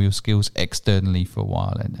entrepreneurial skills externally for a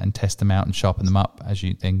while and test them out and sharpen them up as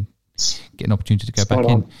you then get an opportunity to go back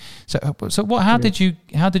in. So what? How did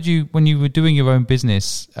you when you were doing your own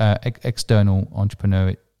business, external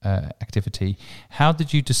entrepreneur activity? How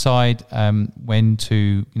did you decide when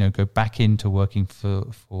to go back into working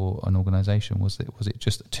for an organisation? Was it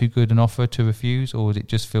just too good an offer to refuse, or did it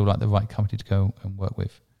just feel like the right company to go and work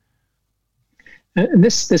with? And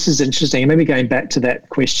this is interesting. Maybe going back to that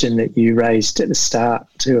question that you raised at the start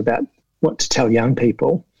too about what to tell young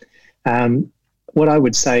people. What I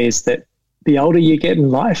would say is that the older you get in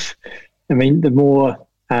life, the more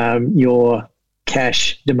your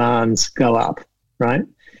cash demands go up, right?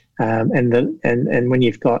 And when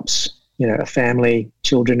you've got a family,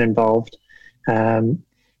 children involved, I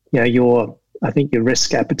think your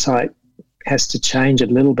risk appetite has to change a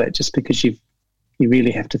little bit, just because you've you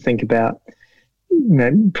really have to think about,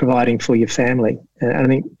 providing for your family. And I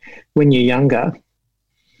think when you're younger,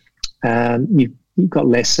 you've got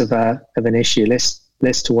less of an issue,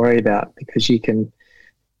 less to worry about, because you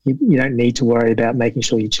don't need to worry about making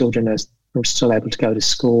sure your children are still able to go to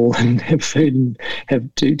school and have food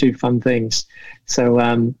and do fun things. So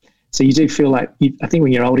you do feel like, I think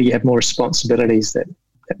when you're older, you have more responsibilities that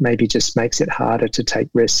maybe just makes it harder to take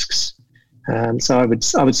risks. So I would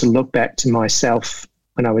sort of look back to myself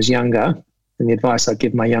when I was younger, and the advice I'd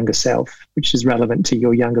give my younger self, which is relevant to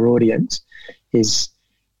your younger audience, is,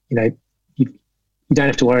 you don't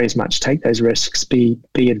have to worry as much. Take those risks, be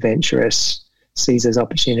adventurous, seize those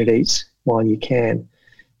opportunities while you can,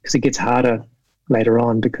 because it gets harder later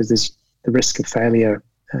on, because there's the risk of failure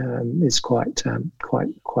is quite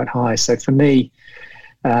high. So for me,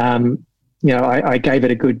 I gave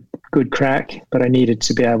it a good crack, but I needed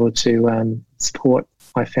to be able to support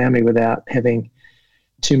my family without having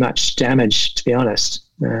too much damage, to be honest.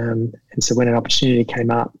 And so when an opportunity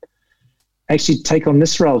came up, actually take on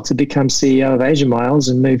this role to become CEO of Asia Miles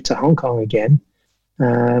and move to Hong Kong again,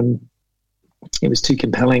 it was too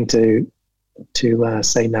compelling to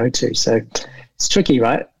say no to. So it's tricky,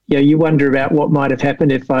 right? You wonder about what might have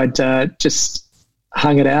happened if I'd just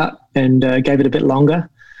hung it out and gave it a bit longer,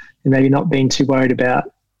 and maybe not being too worried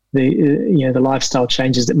about the lifestyle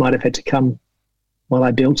changes that might have had to come while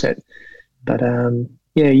I built it. But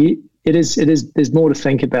it is. There's more to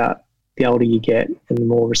think about the older you get and the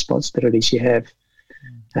more responsibilities you have.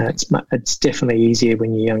 It's definitely easier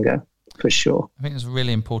when you're younger, for sure. I think it's a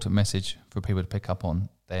really important message for people to pick up on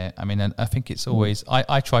there. I mean, and I think it's always,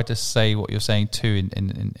 I try to say what you're saying too,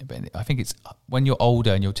 but I think it's when you're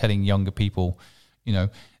older and you're telling younger people,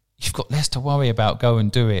 you've got less to worry about, go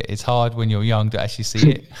and do it. It's hard when you're young to actually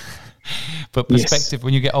see it. But perspective, yes.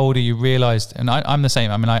 When you get older, you realise, and I'm the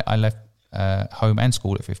same. I mean, I left home and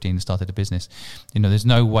school at 15 and started a business. There's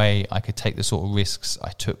no way I could take the sort of risks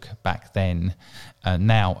I took back then.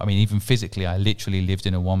 Now, I mean, even physically, I literally lived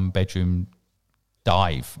in a 1-bedroom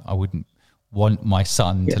dive. I wouldn't want my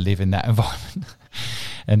son to live in that environment.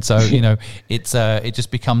 And so, it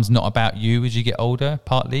just becomes not about you as you get older,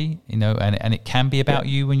 partly, and it can be about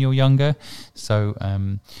you when you're younger. So,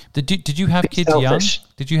 did you have kids selfish. Young?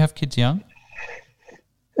 Did you have kids young?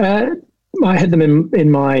 I had them in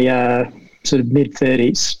my sort of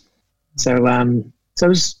mid-30s. So it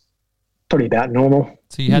was probably about normal.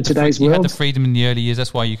 So you had the freedom in the early years.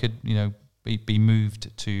 That's why you could, be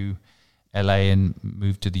moved to LA and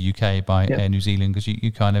moved to the UK by Air New Zealand, because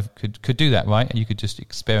you kind of could do that, right? And you could just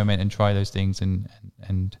experiment and try those things.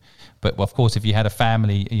 But of course, if you had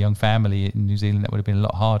a young family in New Zealand, that would have been a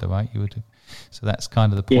lot harder, right? So that's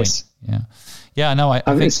kind of the point. Yes. Yeah. No, I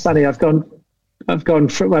think it's funny. I've done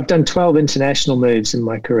 12 international moves in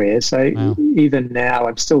my career. So wow. Even now,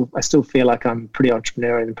 I still feel like I'm pretty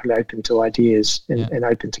entrepreneurial and pretty open to ideas and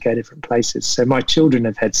open to go different places. So my children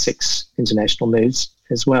have had 6 international moves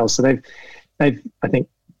as well. So they've I think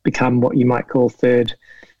become what you might call third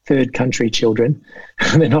country children.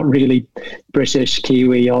 They're not really British,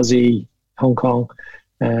 Kiwi, Aussie, Hong Kong.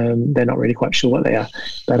 They're not really quite sure what they are.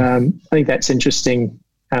 But I think that's interesting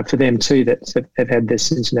for them too, that they've had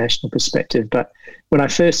this international perspective. But when I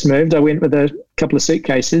first moved, I went with a couple of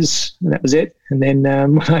suitcases and that was it. And then now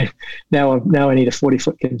I need a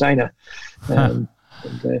 40-foot container.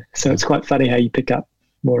 So it's quite funny how you pick up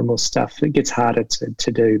more and more stuff. It gets harder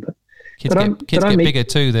to do. But kids get bigger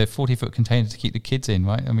too. They're 40-foot containers to keep the kids in,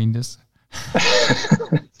 right? I mean, just...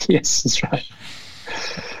 Yes, that's right.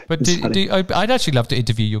 But I'd actually love to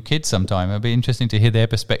interview your kids sometime. It'd be interesting to hear their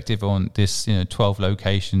perspective on this, 12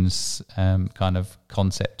 locations kind of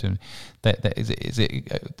concept. And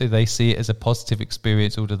do they see it as a positive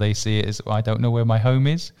experience, or do they see it as, I don't know where my home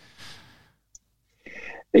is?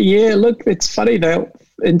 Yeah, look, it's funny though.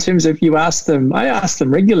 In terms of I ask them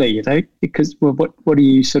regularly, because what do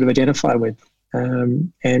you sort of identify with,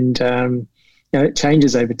 it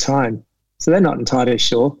changes over time, so they're not entirely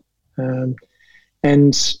sure.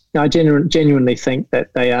 And I genuinely think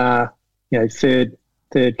that they are, third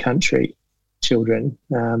country children,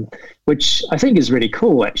 which I think is really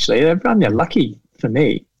cool. Actually, they're lucky for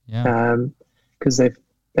me, because they've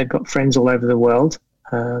got friends all over the world.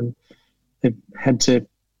 They've had to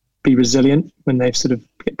be resilient when they've sort of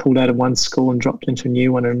get pulled out of one school and dropped into a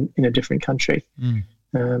new one in a different country.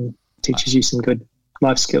 Teaches you some good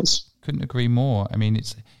life skills. Couldn't agree more. I mean,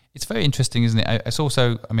 it's very interesting, isn't it? It's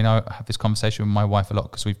also, I mean, I have this conversation with my wife a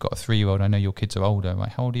lot because we've got a 3-year-old. I know your kids are older,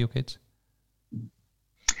 right? How old are your kids?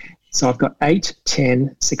 So I've got 8,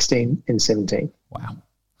 10, 16 and 17. Wow.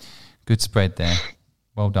 Good spread there.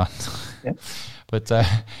 Well done. Yep. But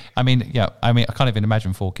I mean, I can't even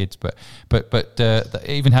imagine 4 kids. But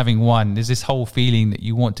even having one, there's this whole feeling that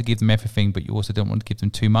you want to give them everything, but you also don't want to give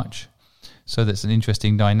them too much. So that's an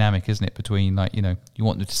interesting dynamic, isn't it? Between you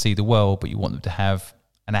want them to see the world, but you want them to have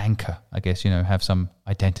an anchor, I guess. have some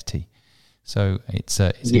identity. So it's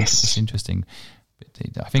interesting.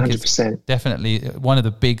 I think 100%. It's definitely one of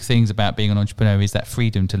the big things about being an entrepreneur is that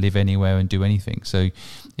freedom to live anywhere and do anything. So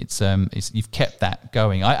it's you've kept that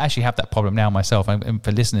going. I actually have that problem now myself. And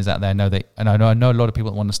for listeners out there, I know a lot of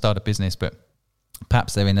people that want to start a business, but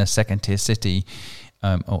perhaps they're in a second-tier city,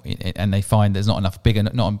 and they find there's not a big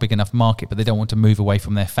enough market, but they don't want to move away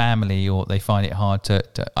from their family, or they find it hard to.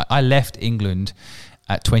 I left England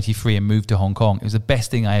at 23 and moved to Hong Kong. It was the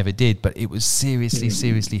best thing I ever did, but it was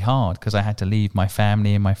seriously hard because I had to leave my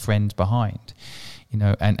family and my friends behind.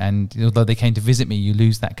 And although they came to visit me, you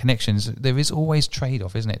lose that connection. So there is always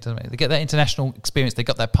trade-off, isn't it? They get that international experience, they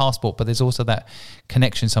got that passport, but there's also that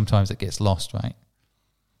connection sometimes that gets lost, right?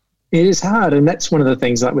 It is hard, and that's one of the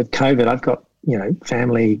things. Like with COVID, I've got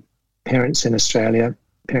family, parents in Australia,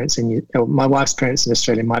 my wife's parents in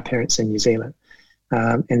Australia, my parents in New Zealand.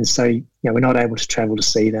 And so, we're not able to travel to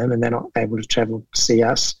see them, and they're not able to travel to see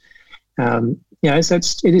us. So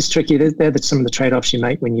it is tricky. They're some of the trade-offs you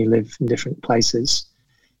make when you live in different places.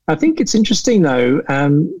 I think it's interesting, though.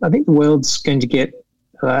 I think the world's going to get,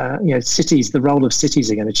 cities. The role of cities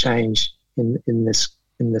are going to change in this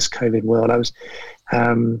COVID world. I was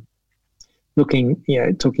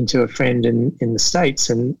talking to a friend in the States,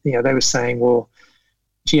 and they were saying, well,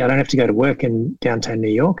 gee, I don't have to go to work in downtown New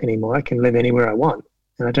York anymore. I can live anywhere I want,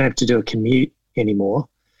 and I don't have to do a commute anymore.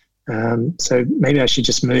 So maybe I should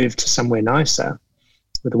just move to somewhere nicer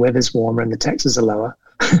where the weather's warmer and the taxes are lower.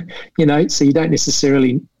 So you don't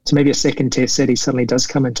necessarily, so maybe a second-tier city suddenly does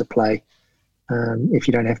come into play if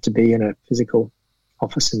you don't have to be in a physical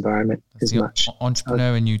office environment as much.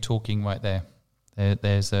 Entrepreneur in you talking right there. There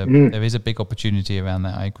is a big opportunity around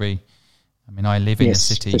that. I agree. I mean, I live in a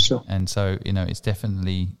city, sure. And so it's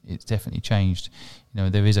definitely changed.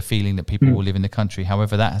 There is a feeling that people will live in the country.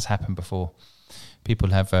 However, that has happened before. People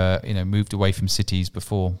have moved away from cities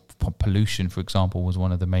before. Pollution, for example, was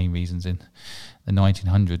one of the main reasons in the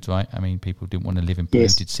 1900s, right? I mean, people didn't want to live in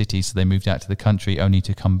polluted cities, so they moved out to the country only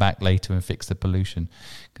to come back later and fix the pollution.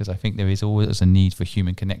 Because I think there is always a need for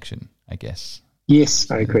human connection, I guess. Yes,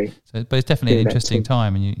 I agree. So, but it's definitely an interesting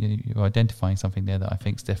time, and you're identifying something there that I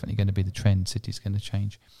think is definitely going to be the trend. City's going to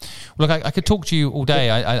change. Well, look, I could talk to you all day.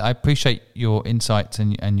 I appreciate your insights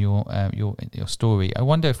and your story. I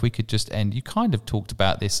wonder if we could just end. You kind of talked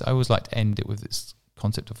about this. I always like to end it with this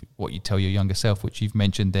concept of what you tell your younger self, which you've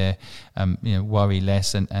mentioned there. Worry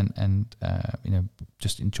less and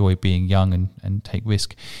just enjoy being young and take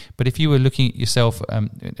risk. But if you were looking at yourself.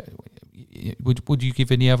 Would you give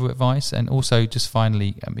any other advice? And also, just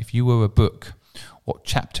finally, if you were a book, what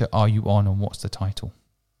chapter are you on, and what's the title?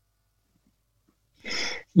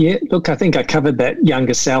 Yeah, look, I think I covered that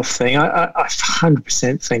younger self thing. I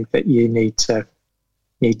 100% think that you need to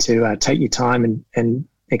take your time and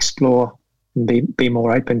explore and be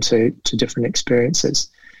more open to different experiences.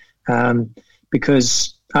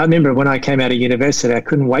 Because I remember when I came out of university, I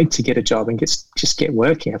couldn't wait to get a job and just get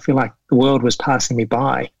working. I feel like the world was passing me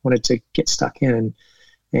by. I wanted to get stuck in,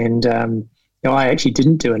 and I actually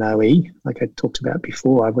didn't do an OE like I talked about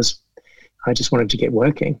before. I just wanted to get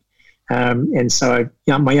working, and so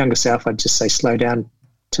my younger self, I'd just say slow down,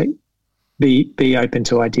 be open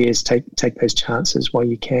to ideas, take those chances while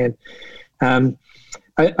you can. The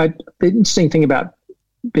interesting thing about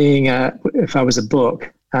being if I was a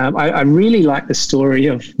book. I really like the story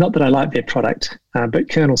of, not that I like their product, but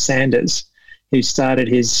Colonel Sanders, who started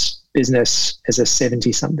his business as a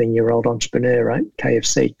 70-something-year-old entrepreneur, right,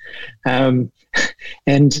 KFC. And,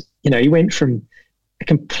 he went from a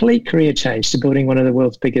complete career change to building one of the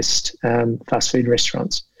world's biggest fast food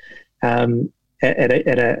restaurants at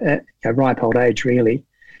a ripe old age, really.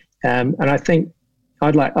 And I think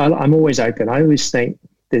I'm always open. I always think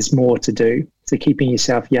there's more to do. So keeping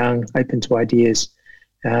yourself young, open to ideas.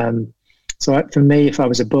 So for me, if I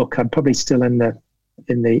was a book, I'm probably still in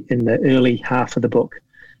the early half of the book,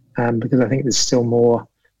 because I think there's still more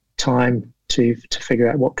time to figure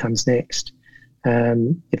out what comes next.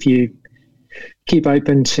 If you keep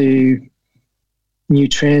open to new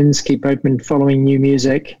trends, keep open following new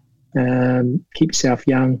music, keep yourself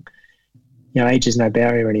young, age is no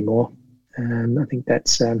barrier anymore. I think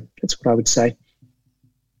that's what I would say.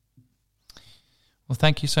 Well,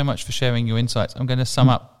 thank you so much for sharing your insights. I'm going to sum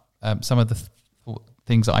up some of the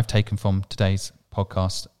things that I've taken from today's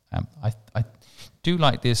podcast. I do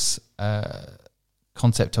like this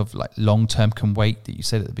concept of like long-term can wait that you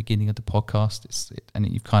said at the beginning of the podcast.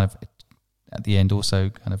 And you've kind of at the end also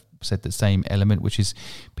kind of said the same element, which is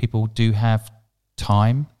people do have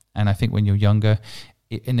time. And I think when you're younger,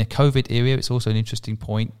 in the COVID era, it's also an interesting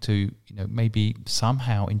point to, maybe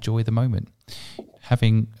somehow enjoy the moment.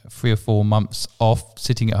 Having 3 or 4 months off,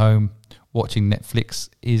 sitting at home, watching Netflix,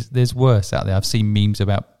 there's worse out there. I've seen memes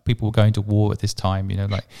about people going to war at this time,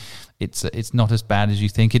 like it's not as bad as you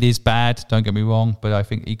think. It is bad, don't get me wrong, but I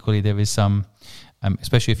think equally there is some,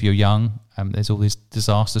 especially if you're young, there's all these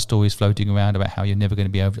disaster stories floating around about how you're never going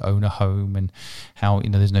to be able to own a home and how,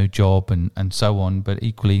 there's no job and so on. But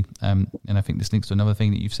equally, and I think this links to another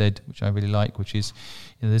thing that you've said, which I really like, which is,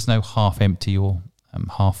 there's no half empty or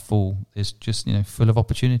half full. There's just, full of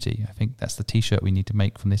opportunity. I think that's the t-shirt we need to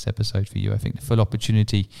make from this episode for you. I think the full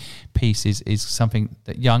opportunity piece is something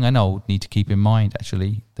that young and old need to keep in mind,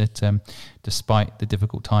 actually, that despite the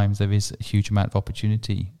difficult times, there is a huge amount of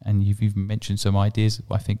opportunity. And you've even mentioned some ideas,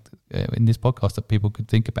 I think, in this podcast that people could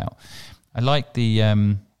think about. I like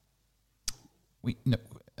the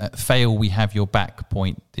fail, we have your back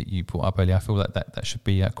point that you brought up earlier. I feel like that should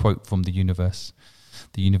be a quote from the universe.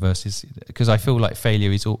 The universe is, because I feel like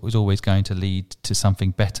failure is always going to lead to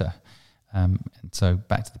something better. And so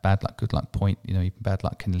back to the bad luck, good luck point, even bad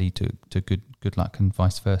luck can lead to good luck and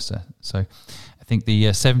vice versa. So I think the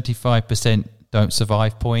 75% don't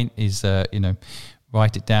survive point is,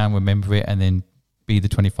 write it down, remember it, and then be the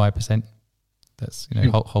 25%. That's,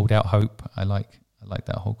 hold out hope. I like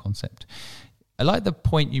that whole concept. I like the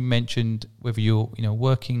point you mentioned, whether you're,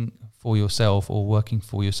 working for yourself or working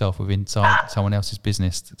for yourself within someone else's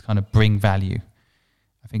business, to kind of bring value.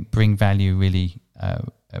 I think bring value really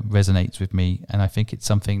resonates with me, and I think it's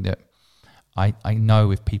something that I know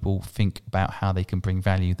if people think about how they can bring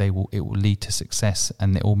value, it will lead to success,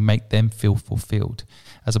 and it will make them feel fulfilled,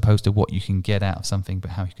 as opposed to what you can get out of something, but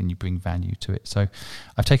how can you bring value to it. So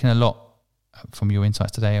I've taken a lot from your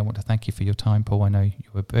insights today. I want to thank you for your time, Paul. I know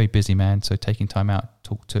you're a very busy man, so taking time out to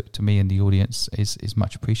talk to me and the audience is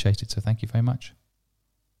much appreciated. So thank you very much.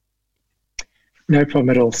 No problem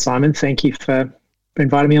at all, Simon. Thank you for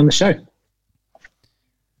inviting me on the show.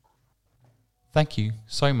 Thank you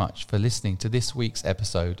so much for listening to this week's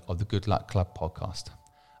episode of the Good Luck Club podcast.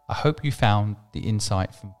 I hope you found the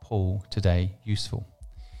insight from Paul today useful.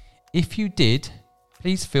 If you did,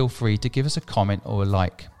 please feel free to give us a comment or a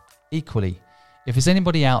like. Equally, if there's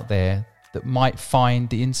anybody out there that might find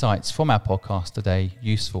the insights from our podcast today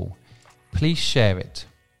useful, please share it.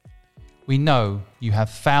 We know you have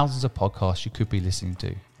thousands of podcasts you could be listening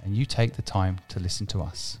to, and you take the time to listen to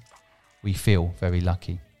us. We feel very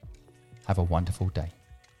lucky. Have a wonderful day.